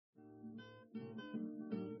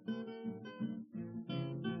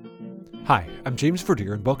Hi, I'm James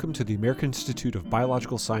Verdier, and welcome to the American Institute of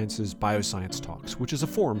Biological Sciences Bioscience Talks, which is a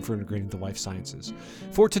forum for integrating the life sciences.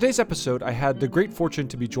 For today's episode, I had the great fortune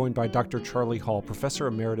to be joined by Dr. Charlie Hall, Professor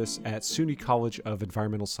Emeritus at SUNY College of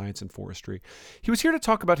Environmental Science and Forestry. He was here to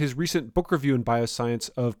talk about his recent book review in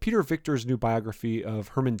bioscience of Peter Victor's new biography of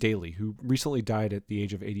Herman Daly, who recently died at the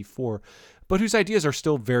age of 84, but whose ideas are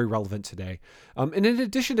still very relevant today. And in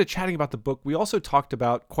addition to chatting about the book, we also talked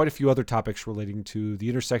about quite a few other topics relating to the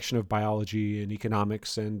intersection of biology and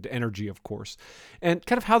economics and energy, of course, and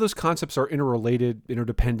kind of how those concepts are interrelated,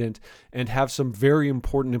 interdependent, and have some very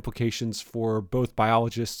important implications for both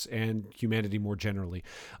biologists and humanity more generally.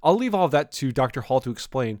 I'll leave all of that to Dr. Hall to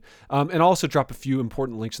explain, and also drop a few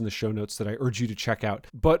important links in the show notes that I urge you to check out.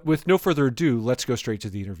 But with no further ado, let's go straight to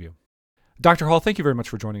the interview. Dr. Hall, thank you very much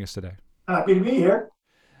for joining us today. Happy to be here.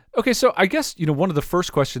 Okay, so I guess, one of the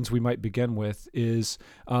first questions we might begin with is,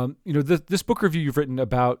 this book review you've written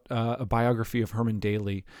about a biography of Herman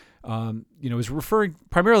Daly, is referring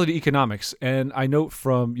primarily to economics. And I note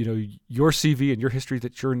from, your CV and your history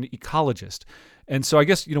that you're an ecologist. And so I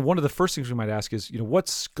guess, one of the first things we might ask is,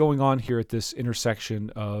 what's going on here at this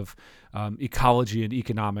intersection of ecology and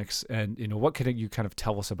economics? And, what can you kind of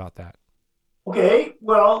tell us about that? Okay,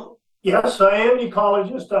 well, yes, I am an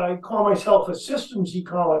ecologist. I call myself a systems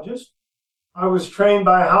ecologist. I was trained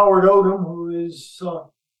by Howard Odum, who is,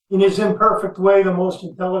 in his imperfect way, the most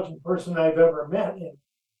intelligent person I've ever met, and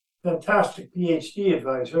fantastic PhD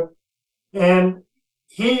advisor. And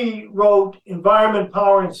he wrote Environment,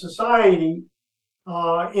 Power, and Society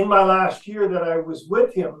in my last year that I was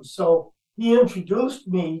with him. So he introduced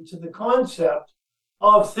me to the concept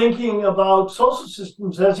of thinking about social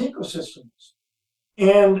systems as ecosystems.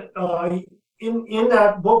 And in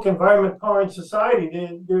that book, Environment, Power, and Society,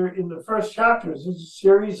 there in the first chapters, there's a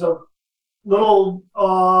series of little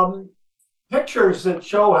pictures that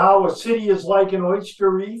show how a city is like an oyster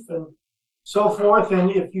reef and so forth. And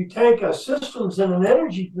if you take a systems and an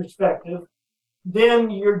energy perspective, then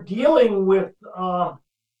you're dealing with the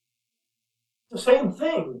same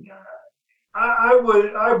thing.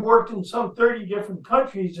 I've worked in some 30 different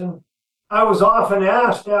countries, and I was often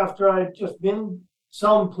asked after I'd just been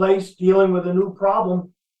someplace dealing with a new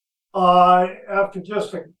problem, after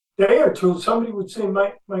just a day or two, somebody would say,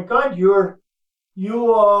 my God,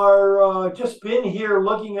 you are just been here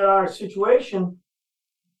looking at our situation,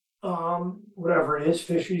 whatever it is,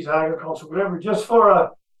 fisheries, agriculture, whatever, just for a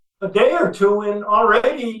day or two, and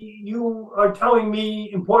already you are telling me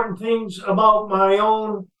important things about my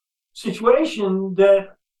own situation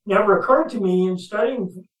that never occurred to me in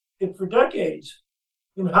studying it for decades.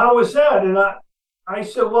 And how is that? And I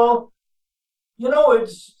said, well,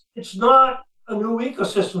 it's not a new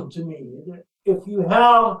ecosystem to me. If you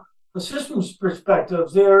have a systems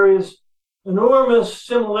perspective, there is enormous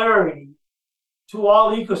similarity to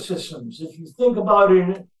all ecosystems. If you think about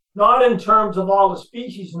it, not in terms of all the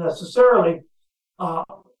species necessarily,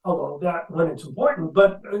 although that when it's important,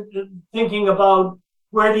 but thinking about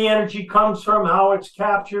where the energy comes from, how it's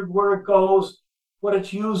captured, where it goes, what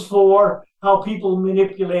it's used for, how people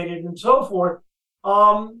manipulate it, and so forth.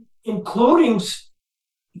 Including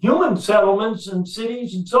human settlements and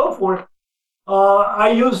cities and so forth.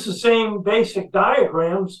 I use the same basic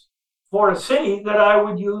diagrams for a city that I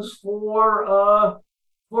would use for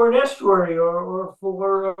an estuary or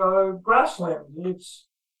for grassland.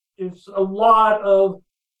 It's a lot of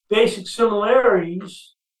basic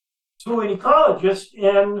similarities to an ecologist,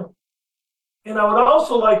 and I would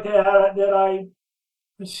also like to add that I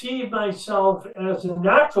perceive myself as a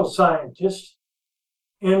natural scientist.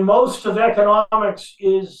 And most of economics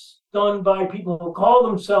is done by people who call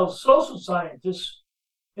themselves social scientists.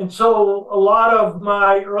 And so a lot of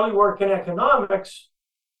my early work in economics,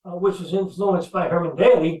 which was influenced by Herman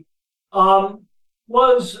Daly,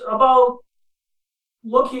 was about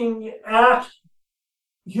looking at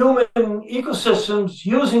human ecosystems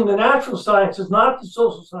using the natural sciences, not the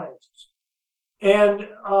social sciences. And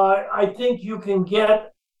I think you can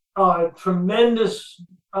get a tremendous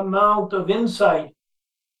amount of insight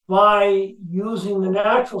by using the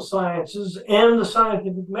natural sciences and the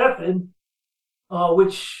scientific method,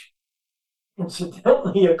 which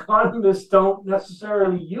incidentally economists don't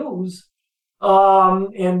necessarily use,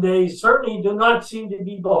 and they certainly do not seem to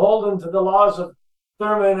be beholden to the laws of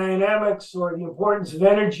thermodynamics or the importance of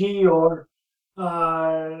energy, or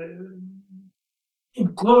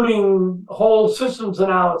including whole systems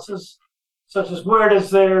analysis, such as where does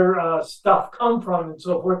their stuff come from and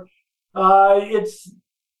so forth.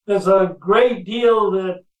 There's a great deal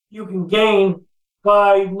that you can gain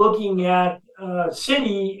by looking at a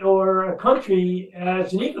city or a country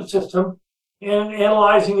as an ecosystem and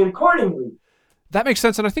analyzing it accordingly. That makes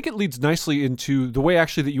sense, and I think it leads nicely into the way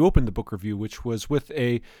actually that you opened the book review, which was with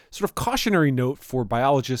a sort of cautionary note for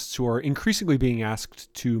biologists who are increasingly being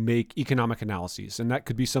asked to make economic analyses. And that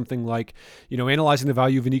could be something like, analyzing the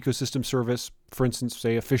value of an ecosystem service, for instance,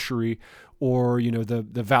 say a fishery, or the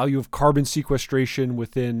value of carbon sequestration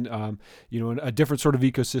within a different sort of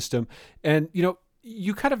ecosystem. And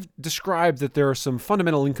you kind of described that there are some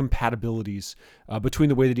fundamental incompatibilities between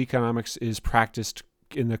the way that economics is practiced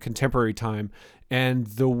in the contemporary time and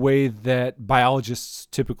the way that biologists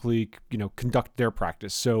typically, conduct their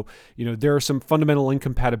practice. So, there are some fundamental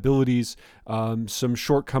incompatibilities, some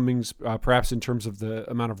shortcomings, perhaps in terms of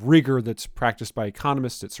the amount of rigor that's practiced by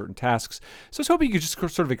economists at certain tasks. So I was hoping you could just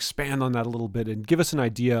sort of expand on that a little bit and give us an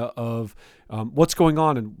idea of what's going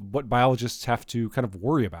on and what biologists have to kind of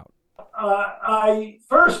worry about. I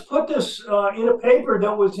first put this in a paper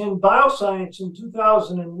that was in Bioscience in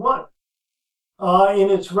 2001. And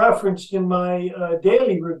it's referenced in my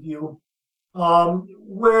daily review,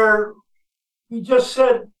 where we just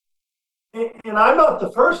said, and I'm not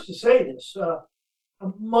the first to say this,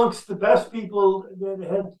 amongst the best people that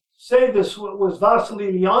had said this was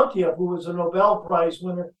Vasily Leontiev, who was a Nobel Prize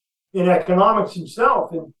winner in economics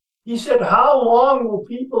himself. And he said, how long will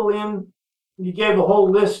people he gave a whole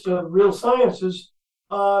list of real sciences,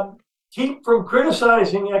 keep from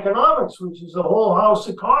criticizing economics, which is a whole house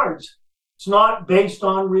of cards? It's not based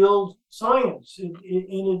on real science.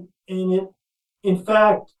 In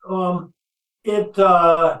fact, it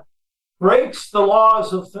breaks the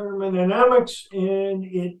laws of thermodynamics, and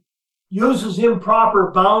it uses improper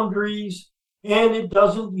boundaries, and it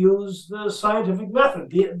doesn't use the scientific method.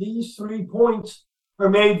 These 3 points are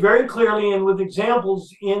made very clearly and with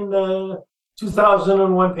examples in the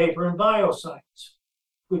 2001 paper in Bioscience,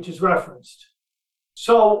 which is referenced.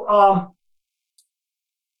 So,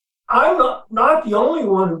 I'm not the only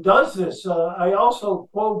one who does this. I also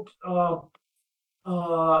quote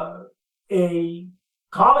a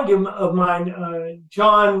colleague of mine,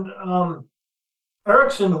 John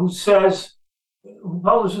Erickson, who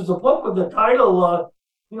publishes a book with the title,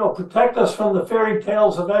 Protect Us from the Fairy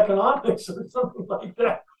Tales of Economics, or something like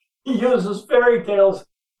that. He uses fairy tales,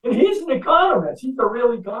 and he's an economist. He's a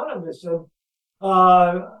real economist. And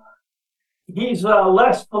he's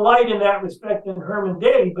less polite in that respect than Herman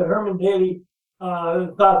Daly, but Herman Daly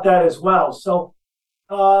thought that as well. So,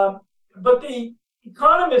 but the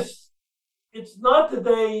economists, it's not that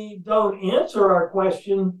they don't answer our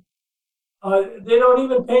question, they don't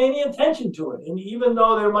even pay any attention to it. And even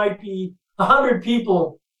though there might be 100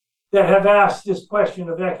 people that have asked this question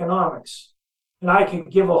of economics, and I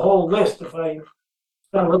could give a whole list if I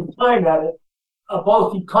spent a little time at it,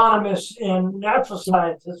 both economists and natural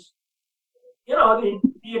scientists, the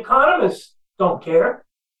economists don't care.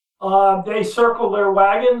 They circle their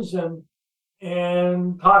wagons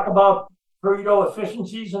and talk about Pareto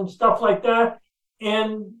efficiencies and stuff like that,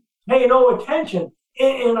 and pay no attention.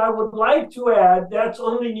 And I would like to add that's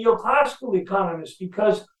only neoclassical economists,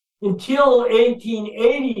 because until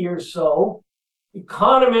 1880 or so,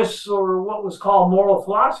 economists, or what was called moral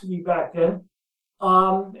philosophy back then,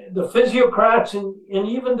 the physiocrats and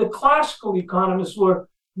even the classical economists were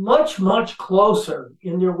much, much closer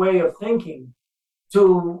in their way of thinking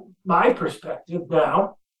to my perspective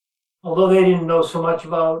now, although they didn't know so much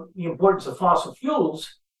about the importance of fossil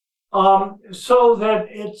fuels. So that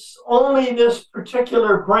it's only this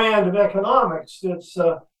particular brand of economics that's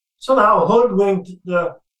somehow hoodwinked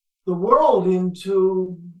the world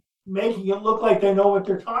into making it look like they know what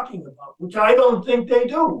they're talking about, which I don't think they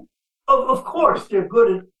do. Of course, they're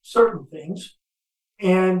good at certain things,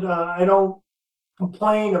 and I don't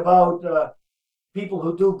complain about people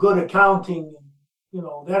who do good accounting,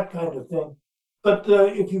 that kind of thing. But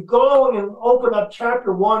if you go and open up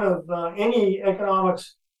chapter 1 of any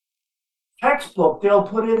economics textbook, they'll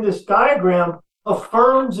put in this diagram of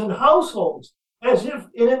firms and households, as if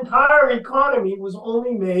an entire economy was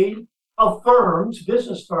only made of firms,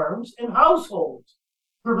 business firms, and households,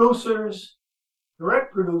 producers,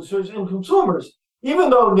 direct producers, and consumers, even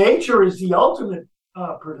though nature is the ultimate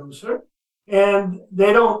producer. And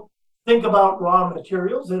they don't think about raw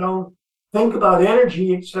materials. They don't think about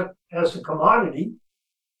energy except as a commodity.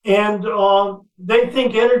 And they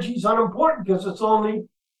think energy is unimportant because it's only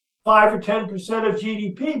 5 or 10% of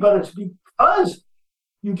GDP, but it's because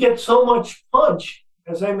you get so much punch,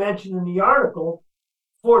 as I mentioned in the article,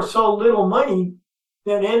 for so little money,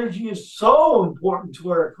 that energy is so important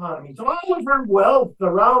to our economy. So all of our wealth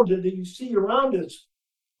around it that you see around us,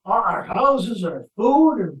 our houses, our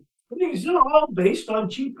food, and things are all based on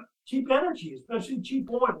cheap cheap energy, especially cheap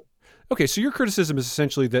oil. Okay, so your criticism is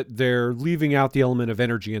essentially that they're leaving out the element of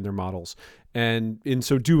energy in their models, and in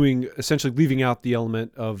so doing, essentially leaving out the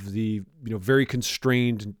element of the very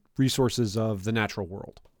constrained resources of the natural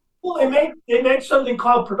world. Well, they make something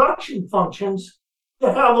called production functions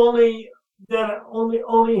that have only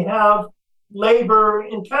have labor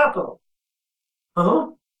and capital.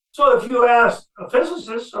 Uh-huh. So if you ask a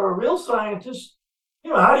physicist or a real scientist,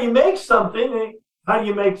 how do you make something? How do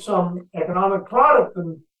you make some economic product?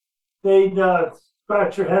 And they'd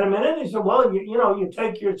scratch your head a minute. They said, well, you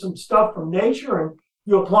take some stuff from nature and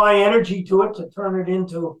you apply energy to it to turn it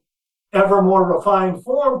into ever more refined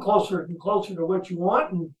form, closer and closer to what you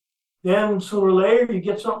want. And then sooner or later you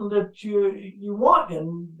get something that you want.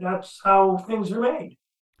 And that's how things are made.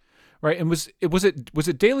 Right, and was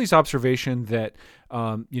it Daly's observation that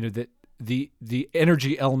that the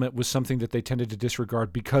energy element was something that they tended to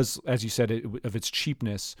disregard because, as you said, of its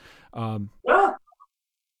cheapness. Yeah,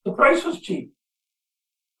 the price was cheap.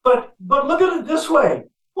 But look at it this way.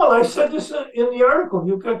 Well, I said this in the article.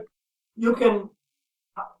 You can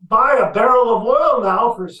buy a barrel of oil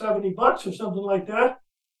now for $70 or something like that.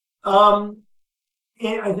 And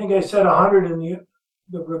I think I said 100 in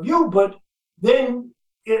the review, but then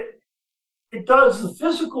it does the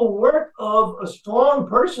physical work of a strong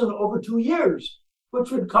person over 2 years,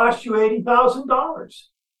 which would cost you $80,000.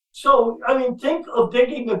 So, I mean, think of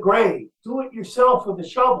digging a grave, do it yourself with a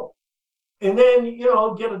shovel, and then, get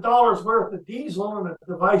 $1 worth of diesel and a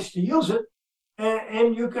device to use it,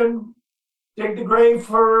 and you can dig the grave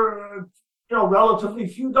for, relatively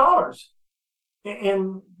few dollars.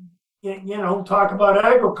 And, talk about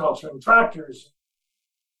agriculture and tractors,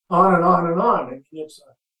 on and on and on.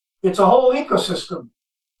 It's a whole ecosystem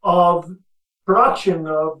of production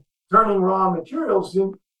of turning raw materials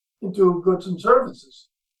into goods and services.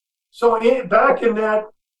 So back in that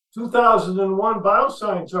 2001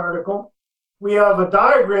 Bioscience article, we have a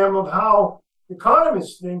diagram of how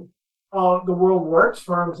economists think the world works,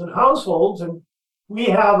 firms and households, and we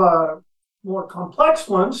have a more complex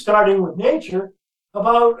one starting with nature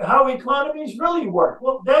about how economies really work.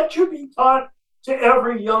 Well, that should be taught to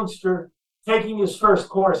every youngster taking his first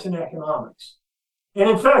course in economics. And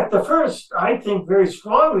in fact, I think very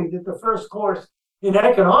strongly that the first course in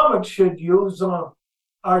economics should use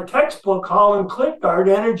our textbook, Holland Clickard,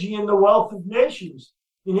 Energy and the Wealth of Nations,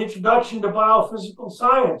 an introduction to biophysical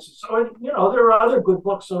sciences. So, there are other good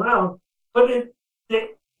books around, but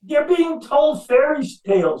they're being told fairy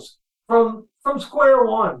tales from square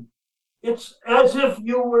one. It's as if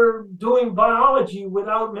you were doing biology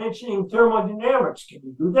without mentioning thermodynamics. Can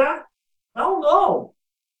you do that? Hell no.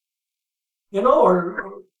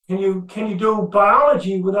 Or can you do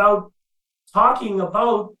biology without talking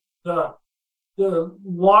about the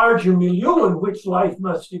larger milieu in which life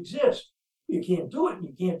must exist? You can't do it.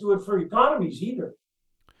 You can't do it for economies either.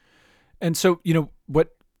 And so,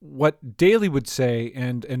 what Daly would say,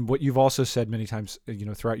 and what you've also said many times,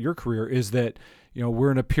 throughout your career, is that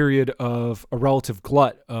we're in a period of a relative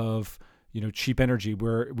glut of cheap energy,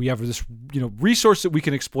 where we have this resource that we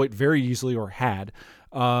can exploit very easily, or had,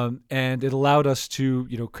 and it allowed us to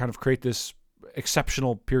kind of create this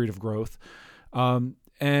exceptional period of growth,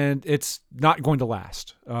 and it's not going to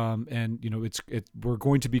last, and we're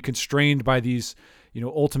going to be constrained by these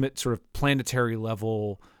ultimate sort of planetary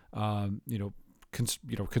level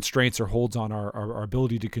constraints or holds on our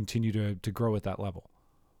ability to continue to grow at that level.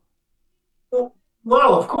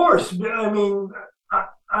 Well, of course. I mean,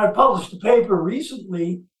 I published a paper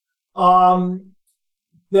recently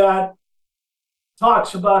that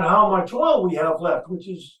talks about how much oil we have left, which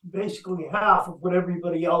is basically half of what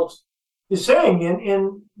everybody else is saying.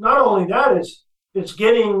 And not only that, it's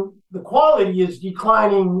getting, the quality is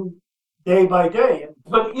declining day by day.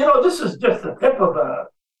 But this is just the tip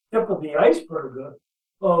of the iceberg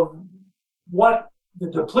of what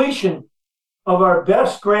the depletion of our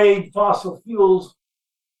best grade fossil fuels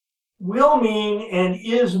will mean and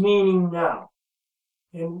is meaning now.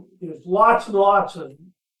 And there's lots and lots of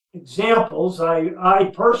examples.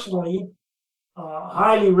 I personally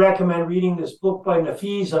highly recommend reading this book by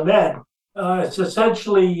Nafeez Ahmed. It's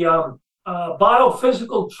essentially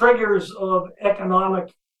biophysical triggers of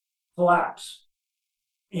economic collapse.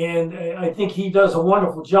 And I think he does a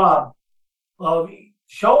wonderful job of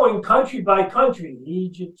showing country by country,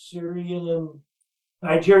 Egypt, Syria, and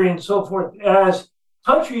Nigeria, and so forth, as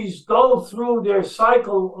countries go through their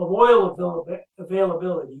cycle of oil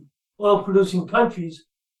availability, oil producing countries,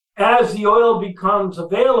 as the oil becomes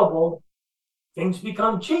available, things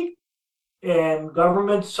become cheap, and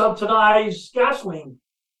governments subsidize gasoline,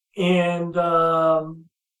 and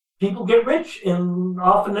people get rich, and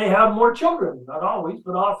often they have more children. Not always,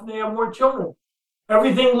 but often they have more children.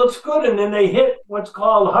 Everything looks good, and then they hit what's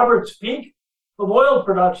called Hubbard's peak of oil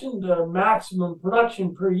production, the maximum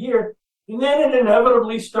production per year, and then it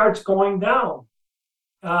inevitably starts going down,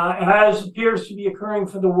 as appears to be occurring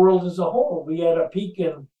for the world as a whole. We had a peak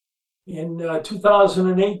in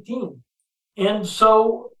 2018, and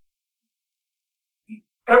so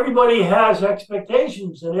everybody has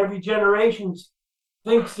expectations, and every generation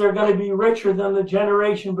thinks they're going to be richer than the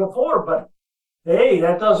generation before, but hey,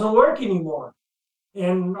 that doesn't work anymore.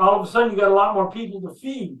 And all of a sudden, you got a lot more people to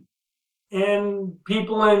feed. And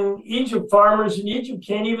people in Egypt, farmers in Egypt,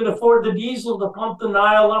 can't even afford the diesel to pump the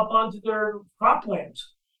Nile up onto their croplands.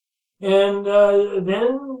 And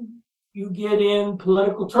then you get in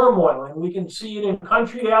political turmoil, and we can see it in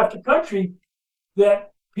country after country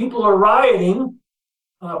that people are rioting.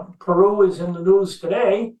 Peru is in the news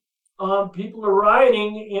today. People are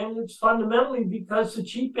rioting, and it's fundamentally because the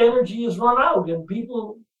cheap energy is run out, and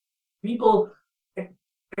people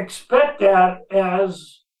expect that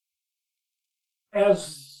as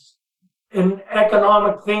an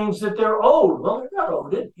economic things that they're owed. Well, they're not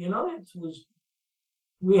owed it.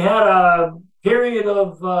 We had a period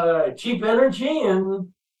of cheap energy,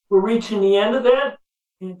 and we're reaching the end of that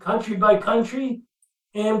in country by country,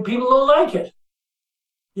 and people don't like it.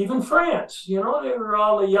 Even France, they were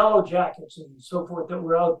all the yellow jackets and so forth that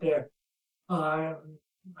were out there. I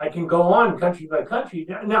can go on country by country.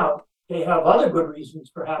 Now, they have other good reasons,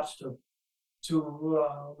 perhaps, to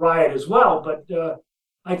riot as well. But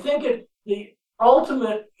I think the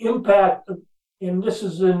ultimate impact, and this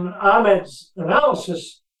is in Ahmed's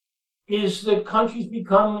analysis, is that countries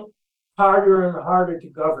become harder and harder to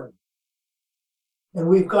govern. And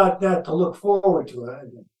we've got that to look forward to.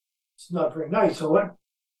 It's not very nice. So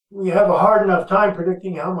we have a hard enough time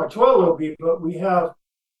predicting how much oil there'll be, but we have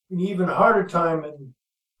an even harder time in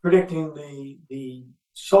predicting the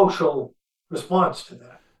social response to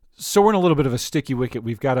that. So we're in a little bit of a sticky wicket.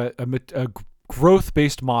 We've got a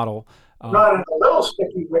growth-based model. Not in a little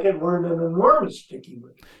sticky wicket, we're in an enormous sticky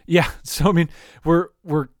wicket. Yeah. So, I mean,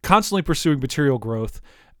 we're constantly pursuing material growth,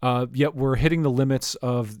 yet we're hitting the limits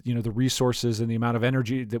of, the resources and the amount of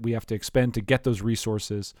energy that we have to expend to get those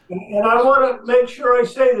resources. And I want to make sure I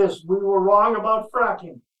say this. We were wrong about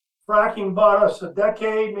fracking. Fracking bought us a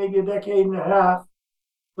decade, maybe a decade and a half,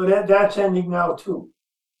 but that's ending now too.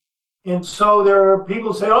 And so there are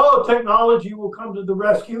people say, oh, technology will come to the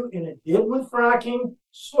rescue. And it did with fracking,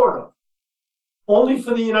 sort of. Only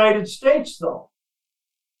for the United States, though.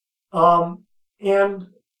 And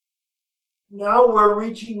now we're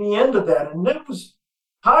reaching the end of that. And that was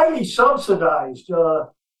highly subsidized.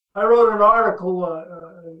 I wrote an article,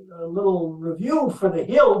 a little review for The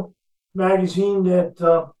Hill magazine that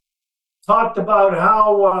talked about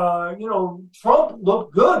how, Trump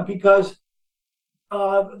looked good because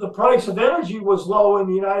the price of energy was low in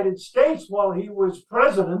the United States while he was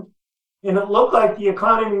president, and it looked like the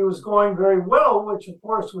economy was going very well, which of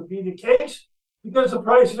course would be the case because the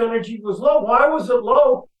price of energy was low. Why was it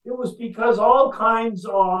low? It was because all kinds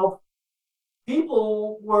of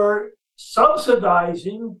people were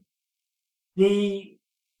subsidizing the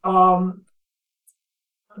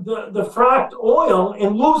fracked oil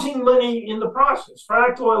and losing money in the process.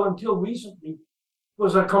 Fracked oil until recently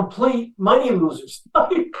was a complete money loser.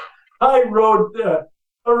 I wrote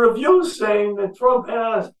a review saying that Trump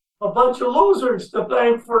has a bunch of losers to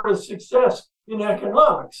thank for his success in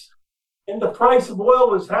economics. And the price of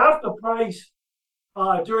oil was half the price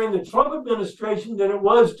during the Trump administration than it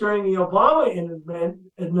was during the Obama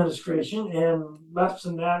administration, and less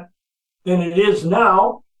than that than it is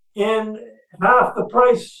now, and half the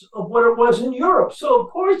price of what it was in Europe. So,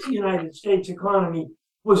 of course, the United States economy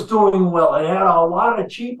was doing well. It had a lot of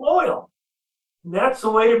cheap oil. And that's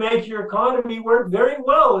the way to make your economy work very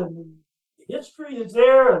well. And the history is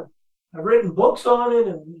there. And I've written books on it,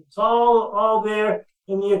 and it's all there.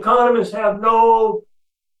 And the economists have no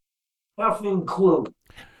effing clue.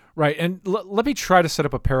 Right, and let me try to set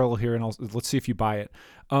up a parallel here, and let's see if you buy it.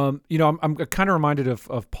 I'm kind of reminded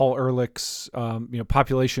of Paul Ehrlich's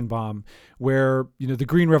population bomb, where the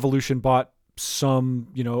Green Revolution bought some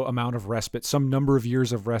amount of respite, some number of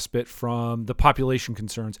years of respite from the population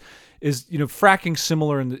concerns. Is fracking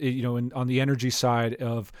similar on the energy side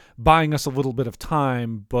of buying us a little bit of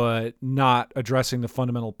time, but not addressing the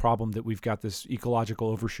fundamental problem that we've got this ecological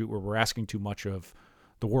overshoot where we're asking too much of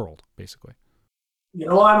the world, basically.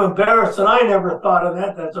 I'm embarrassed that I never thought of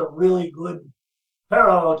that. That's a really good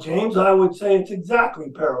parallel, James. I would say it's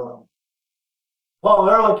exactly parallel. Paul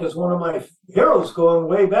Ehrlich is one of my heroes going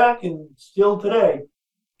way back and still today.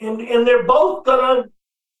 And they're both gonna,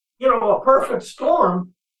 a perfect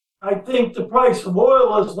storm, I think the price of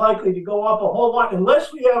oil is likely to go up a whole lot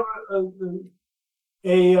unless we have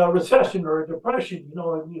a recession or a depression.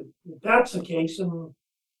 If that's the case, then the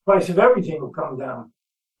price of everything will come down.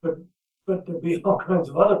 But there'll be all kinds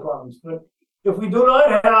of other problems. But if we do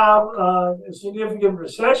not have a significant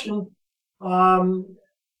recession,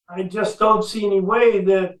 I just don't see any way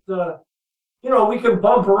that we can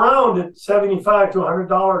bump around at $75 to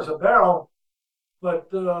 $100 a barrel.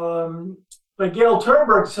 But Gail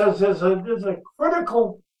Turnberg says there's a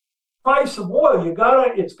critical price of oil.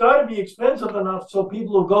 It's got to be expensive enough so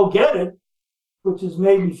people will go get it, which is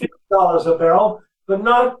maybe $50 a barrel, but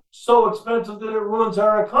not so expensive that it ruins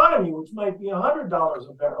our economy, which might be $100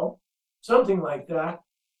 a barrel, something like that.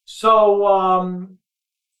 So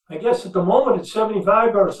I guess at the moment it's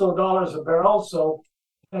 $75 or so a barrel, so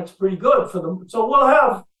that's pretty good for them. So we'll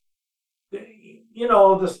have,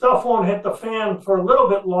 the stuff won't hit the fan for a little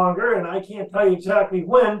bit longer, and I can't tell you exactly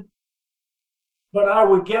when, but I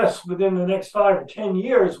would guess within the next 5 or 10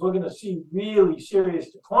 years, we're going to see really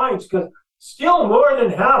serious declines, because still more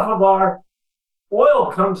than half of our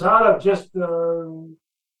oil comes out of just a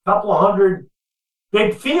couple of hundred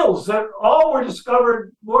big fields that all were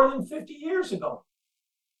discovered more than 50 years ago.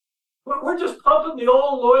 We're just pumping the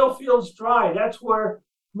old oil fields dry. That's where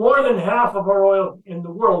more than half of our oil in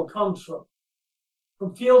the world comes from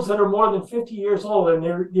fields that are more than 50 years old. And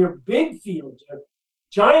they're big fields, they're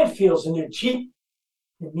giant fields, and they're cheap,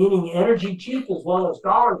 meaning energy cheap as well as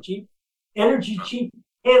dollar cheap. Energy cheap,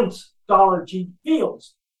 hence dollar cheap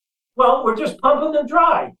fields. Well, we're just pumping them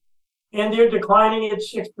dry, and they're declining at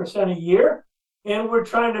 6% a year. And we're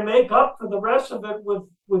trying to make up for the rest of it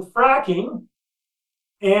with fracking.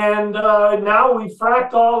 And now we've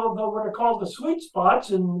fracked all of what are called the sweet spots,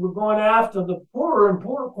 and we're going after the poorer and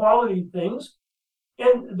poorer quality things.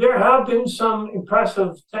 And there have been some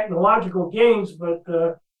impressive technological gains, but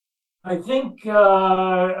I think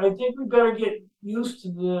we better get used to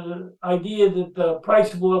the idea that the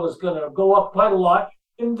price of oil is going to go up quite a lot.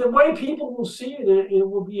 And the way people will see it, it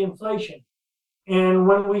will be inflation. And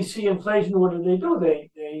when we see inflation, what do? They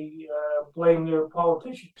blame their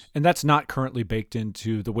politicians. And that's not currently baked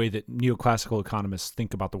into the way that neoclassical economists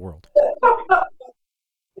think about the world.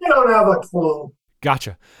 You don't have a clue.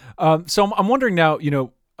 Gotcha. So I'm wondering now,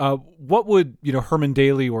 what would, Herman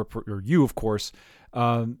Daly or you, of course,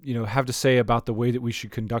 have to say about the way that we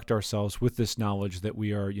should conduct ourselves with this knowledge that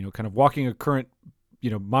we are, kind of walking a current,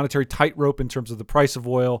 monetary tightrope in terms of the price of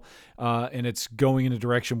oil, and it's going in a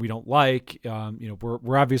direction we don't like.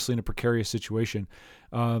 We're obviously in a precarious situation.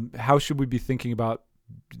 How should we be thinking about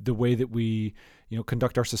the way that we,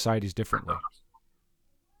 conduct our societies differently?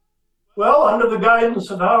 Well, under the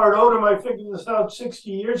guidance of Howard Odum, I figured this out 60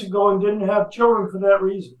 years ago and didn't have children for that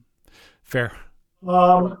reason. Fair.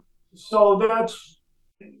 So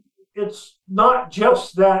it's not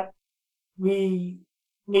just that we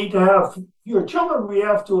need to have fewer children, we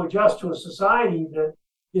have to adjust to a society that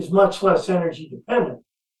is much less energy dependent.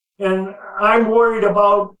 And I'm worried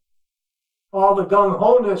about all the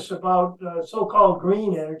gung-ho-ness about so-called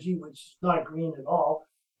green energy, which is not green at all.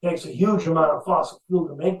 It takes a huge amount of fossil fuel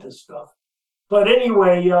to make this stuff. But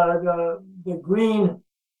anyway, the green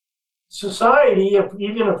society,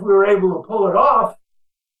 even if we were able to pull it off,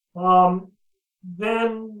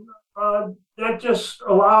 then that just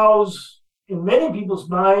allows, in many people's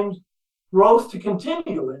minds, growth to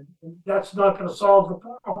continue, and that's not going to solve the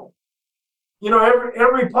problem.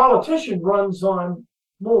 Every politician runs on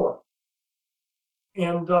more,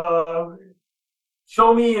 and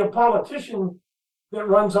show me a politician that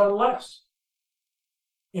runs on less,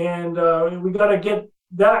 and we got to get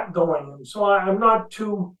that going. And so I'm not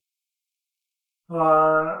too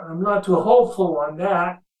hopeful on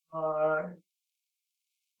that,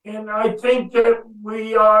 and I think that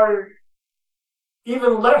we are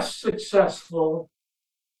even less successful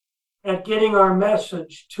at getting our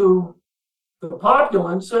message to the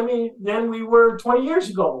populace, than we were 20 years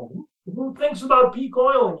ago. Who thinks about peak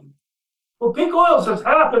oil anymore? Well, peak oil has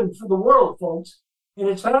happened for the world, folks, and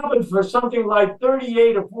it's happened for something like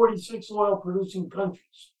 38 or 46 oil-producing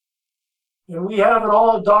countries. And we have it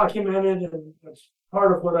all documented, and that's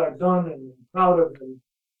part of what I've done and I'm proud of, and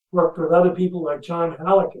worked with other people like John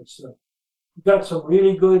Halleck. We've got some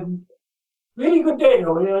really good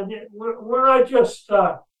data. We're not just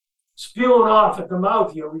spewing off at the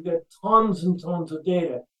mouth here. We've got tons and tons of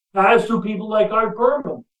data, as do people like Art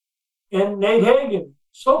Berman and Nate Hagen,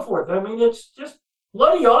 so forth. It's just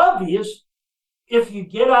bloody obvious if you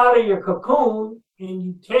get out of your cocoon and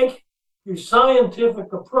you take your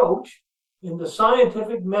scientific approach and the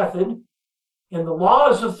scientific method and the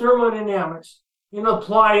laws of thermodynamics and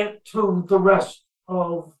apply it to the rest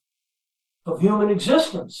of human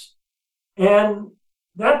existence. And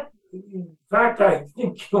that, in fact, I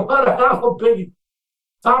think you want to have a big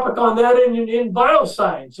topic on that in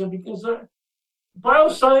bioscience, and because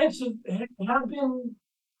bioscience have been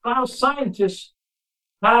bioscientists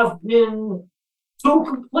have been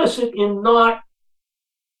too complicit in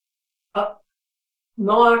uh,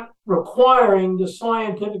 not requiring the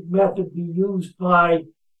scientific method be used by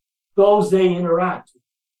those they interact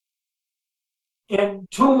with, and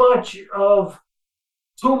too much of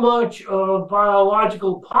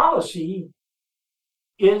biological policy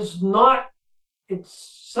is not. It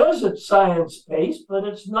says it's science-based, but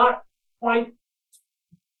it's not quite,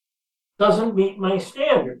 doesn't meet my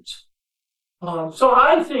standards. So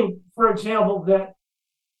I think, for example, that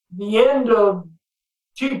the end of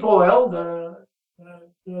cheap oil, the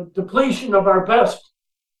depletion of our best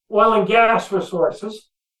oil and gas resources,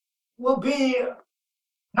 will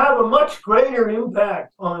have a much greater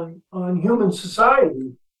impact on human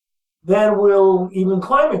society than will even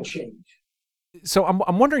climate change. So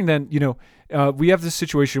I'm wondering then, we have this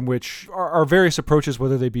situation which our various approaches,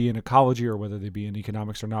 whether they be in ecology or whether they be in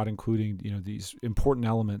economics, are not including, these important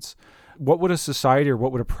elements. What would a society or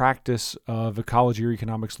what would a practice of ecology or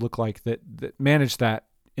economics look like that manage that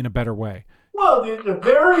in a better way? Well, the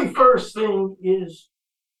very first thing is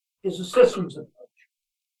a systems approach.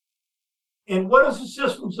 And what does a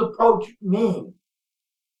systems approach mean?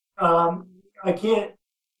 I can't.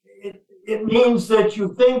 It means that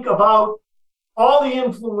you think about all the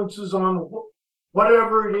influences on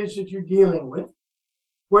whatever it is that you're dealing with,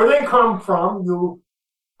 where they come from.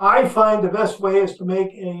 I find the best way is to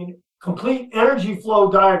make a complete energy flow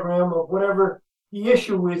diagram of whatever the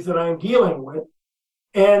issue is that I'm dealing with,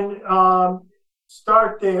 and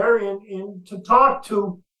start there. And to talk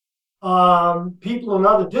to people in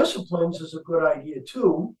other disciplines is a good idea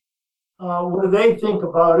too. What do they think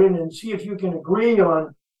about it, and see if you can agree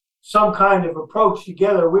on some kind of approach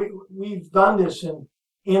together. We've done this in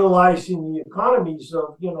analyzing the economies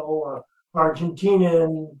of Argentina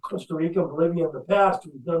and Costa Rica, Bolivia in the past.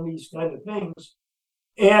 We've done these kind of things,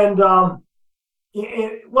 and the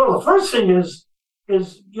first thing is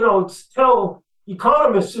tell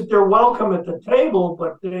economists that they're welcome at the table,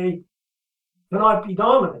 but they cannot be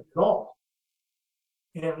dominant at all.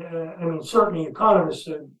 And certainly economists,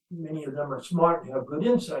 many of them are smart and have good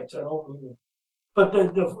insights. I don't mean it. But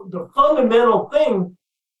the fundamental thing,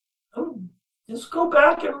 just go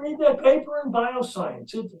back and read that paper in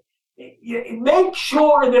bioscience. Make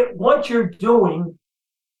sure that what you're doing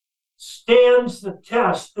stands the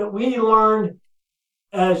test that we learned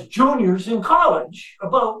as juniors in college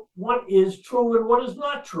about what is true and what is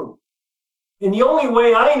not true. And the only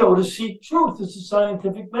way I know to seek truth is the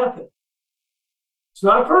scientific method. It's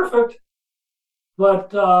not perfect,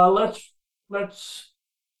 but let's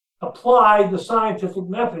apply the scientific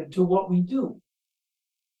method to what we do.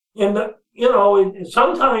 And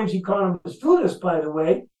sometimes economists do this, by the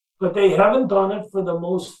way, but they haven't done it for the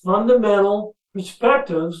most fundamental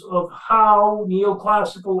perspectives of how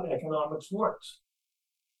neoclassical economics works.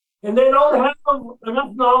 And they don't have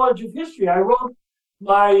enough knowledge of history. I wrote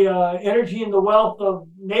my Energy and the Wealth of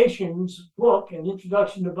Nations book, An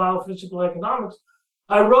Introduction to Biophysical Economics.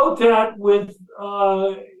 I wrote that with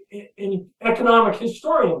an economic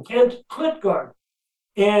historian, Kent Klitgard.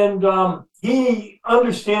 And he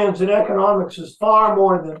understands that economics is far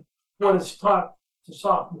more than what is taught to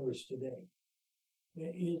sophomores today.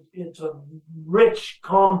 It's a rich,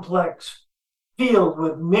 complex field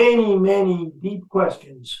with many, many deep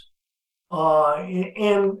questions.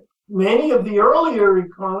 And many of the earlier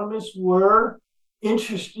economists were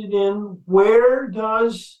interested in where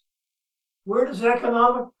does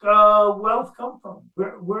economic wealth come from?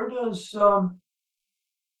 Where does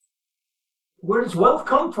wealth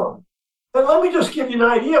come from? And let me just give you an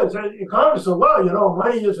idea. Economists say, well,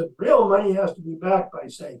 money isn't real. Money has to be backed by,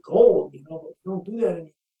 say, gold. But we don't do that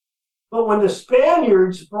anymore. But when the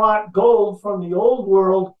Spaniards brought gold from the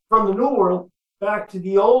New World, back to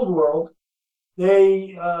the Old World,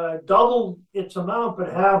 they doubled its amount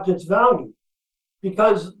but halved its value,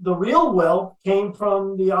 because the real wealth came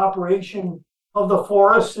from the operation of the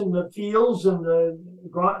forests and the fields and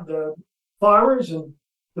the farmers and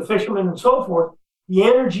the fishermen and so forth. The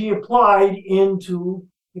energy applied into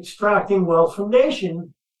extracting wealth from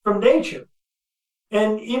nature.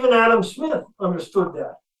 And even Adam Smith understood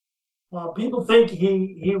that. People think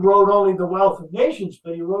he wrote only The Wealth of Nations,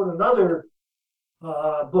 but he wrote another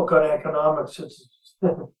book on economics. It's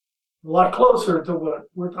a lot closer to what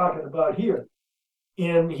we're talking about here.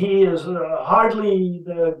 And he is hardly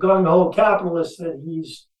the gung-ho capitalist that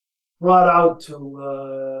he's brought out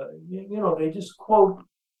to, they just quote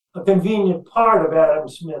a convenient part of Adam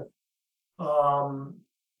Smith, um,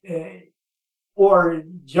 eh, or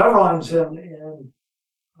Jevons and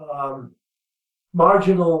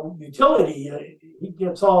marginal utility. He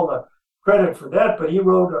gets all the credit for that, but he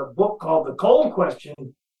wrote a book called The Coal Question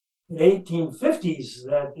in the 1850s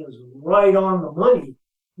that is right on the money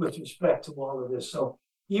with respect to all of this. So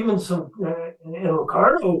even and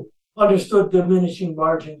Ricardo understood diminishing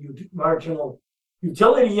marginal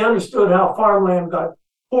utility. He understood how farmland got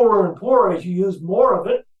poorer and poorer as you use more of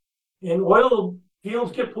it, and oil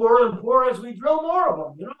fields get poorer and poorer as we drill more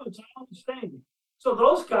of them. It's all the same. So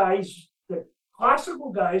those guys, the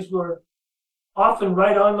classical guys, were often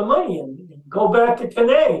right on the money. And go back to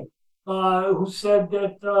Kane, who said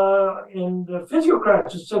that, and the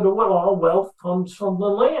physiocrats who said that, well, all wealth comes from the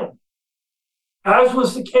land, as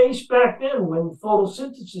was the case back then when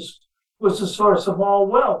photosynthesis was the source of all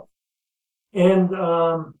wealth. And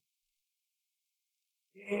let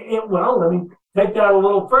me take that a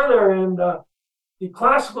little further. And the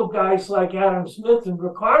classical guys like Adam Smith and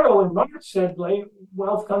Ricardo and Marx said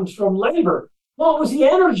wealth comes from labor. Well, it was the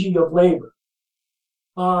energy of labor.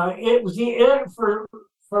 It was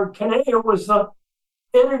for Kane, it was the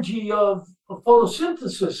energy of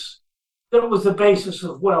photosynthesis that was the basis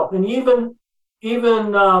of wealth. And even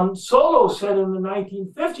Solow said in the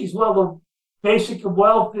 1950s, well, the basic of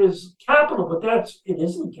wealth is capital, but it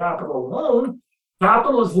isn't capital alone.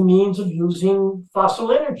 Capital is the means of using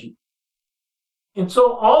fossil energy. And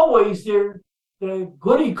so always the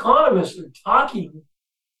good economists are talking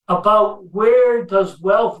about where does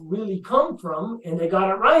wealth really come from, and they got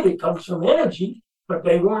it right. It comes from energy, but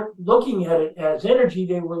they weren't looking at it as energy.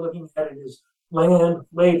 They were looking at it as land,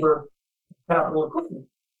 labor, capital equipment.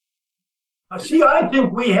 See, I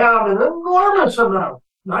think we have an enormous amount,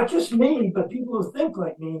 not just me, but people who think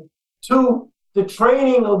like me, to the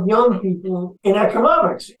training of young people in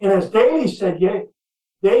economics. And as Daly said,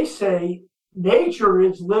 they say nature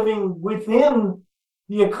is living within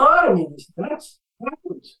the economy. That's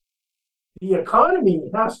backwards. The economy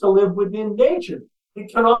has to live within nature.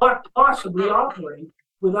 It cannot possibly operate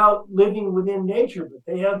without living within nature, but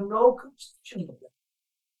they have no conception of that.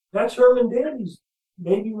 That's Herman Daly's,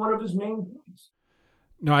 maybe one of his main points.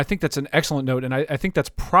 No, I think that's an excellent note, and I think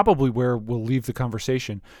that's probably where we'll leave the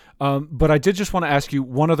conversation. But I did just want to ask you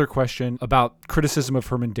one other question about criticism of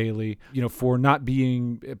Herman Daly, for not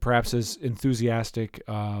being perhaps as enthusiastic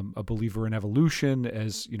a believer in evolution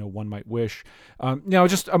as one might wish. I'm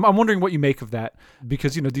wondering what you make of that,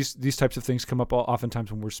 because these types of things come up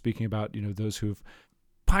oftentimes when we're speaking about those who've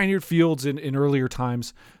pioneered fields in earlier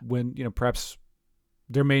times when perhaps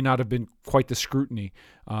there may not have been quite the scrutiny.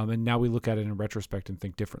 And now we look at it in retrospect and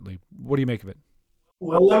think differently. What do you make of it?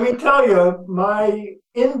 Well, let me tell you, my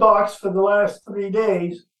inbox for the last 3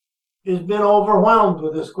 days has been overwhelmed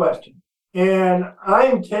with this question. And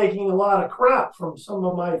I'm taking a lot of crap from some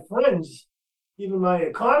of my friends, even my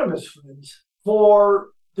economist friends, for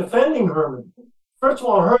defending Herman. First of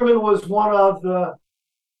all, Herman was one of the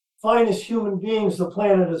finest human beings the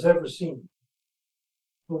planet has ever seen.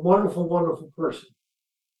 A wonderful, wonderful person.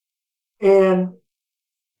 And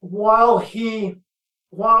while he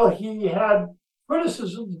had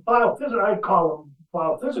criticisms, I'd call them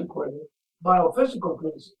biophysical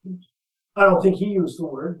criticisms. I don't think he used the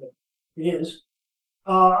word, but it is,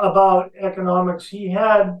 about economics. He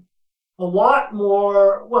had a lot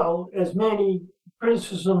more, as many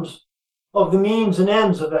criticisms of the means and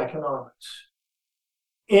ends of economics.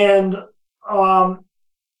 And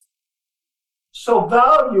so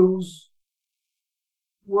values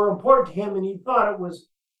were important to him, and he thought it was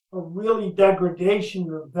a really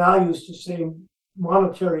degradation of values to say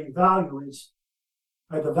monetary value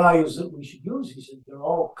are the values that we should use. He said there are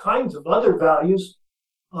all kinds of other values,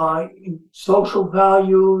 social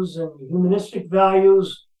values and humanistic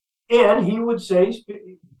values, and he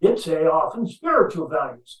did say often spiritual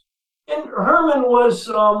values. And Herman was,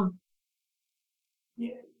 one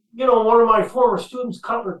of my former students,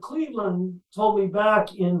 Cutler Cleveland, told me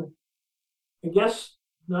back in, I guess,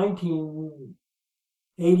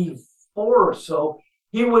 1984 or so,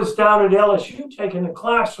 he was down at LSU taking a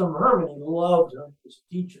class from Herman. He loved him as a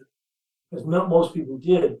teacher, as most people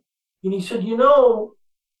did. And he said, the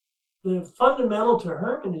fundamental to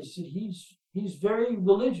Herman is that he's very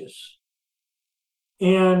religious.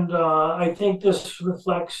 And I think this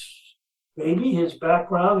reflects maybe his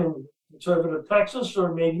background in conservative Texas,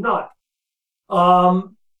 or maybe not.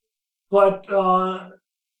 But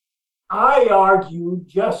I argued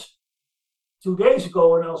just 2 days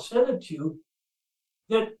ago, and I'll send it to you,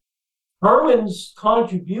 that Herman's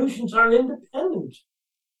contributions are independent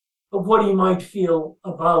of what he might feel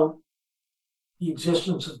about the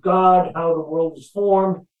existence of God, how the world is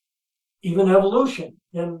formed, even evolution.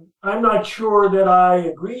 And I'm not sure that I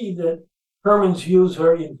agree that Herman's views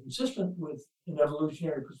are inconsistent with an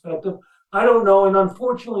evolutionary perspective. I don't know, and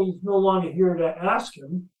unfortunately, he's no longer here to ask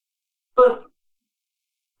him. But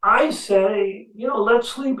I say, let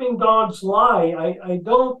sleeping dogs lie. I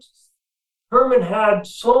don't. Herman had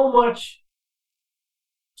so much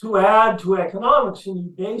to add to economics, and he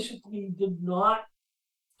basically did not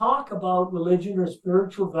talk about religion or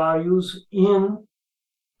spiritual values in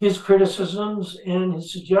his criticisms and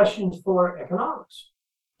his suggestions for economics.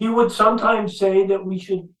 He would sometimes say that we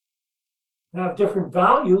should have different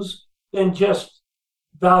values than just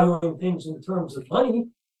valuing things in terms of money,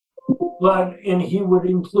 and he would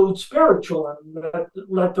include spiritual and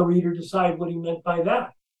let the reader decide what he meant by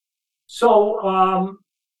that. So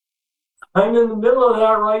I'm in the middle of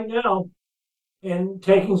that right now and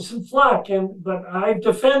taking some flack. But I've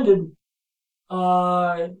defended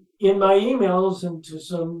in my emails and to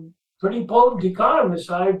some pretty potent economists,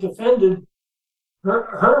 I've defended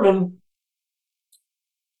Herman.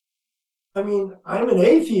 I mean, I'm an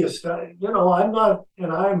atheist. I'm not,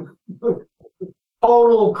 and I'm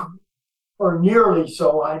total or nearly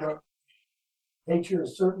so. I don't. Nature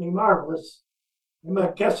is certainly marvelous.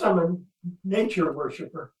 I guess I'm a nature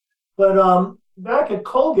worshiper. But back at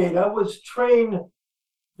Colgate, I was trained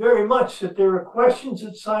very much that there are questions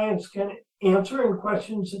that science can answer and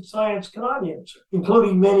questions that science cannot answer,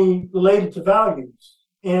 including many related to values.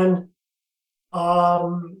 And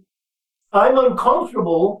I'm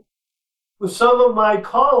uncomfortable with some of my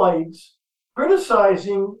colleagues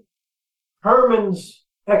criticizing Herman's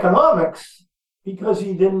economics because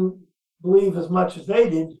he didn't believe as much as they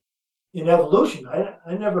did in evolution.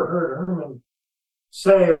 I never heard Herman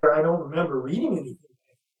say, or I don't remember reading anything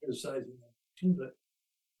criticizing evolution, but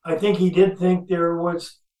I think he did think there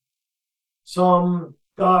was some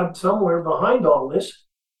God somewhere behind all this.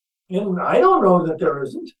 And I don't know that there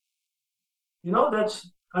isn't.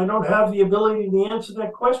 I don't have the ability to answer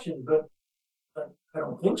that question, but I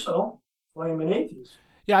don't think so. That's why I'm an atheist.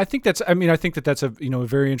 Yeah, I think that's a a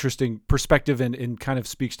very interesting perspective and kind of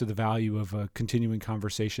speaks to the value of a continuing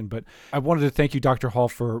conversation. But I wanted to thank you, Dr. Hall,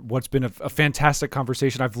 for what's been a fantastic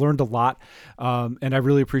conversation. I've learned a lot, and I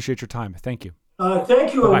really appreciate your time. Thank you.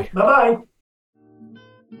 Thank you. Bye-bye. Bye-bye.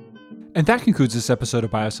 And that concludes this episode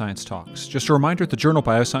of Bioscience Talks. Just a reminder, the journal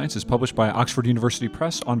Bioscience is published by Oxford University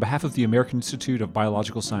Press on behalf of the American Institute of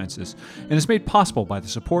Biological Sciences and is made possible by the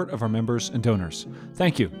support of our members and donors.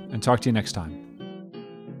 Thank you, and talk to you next time.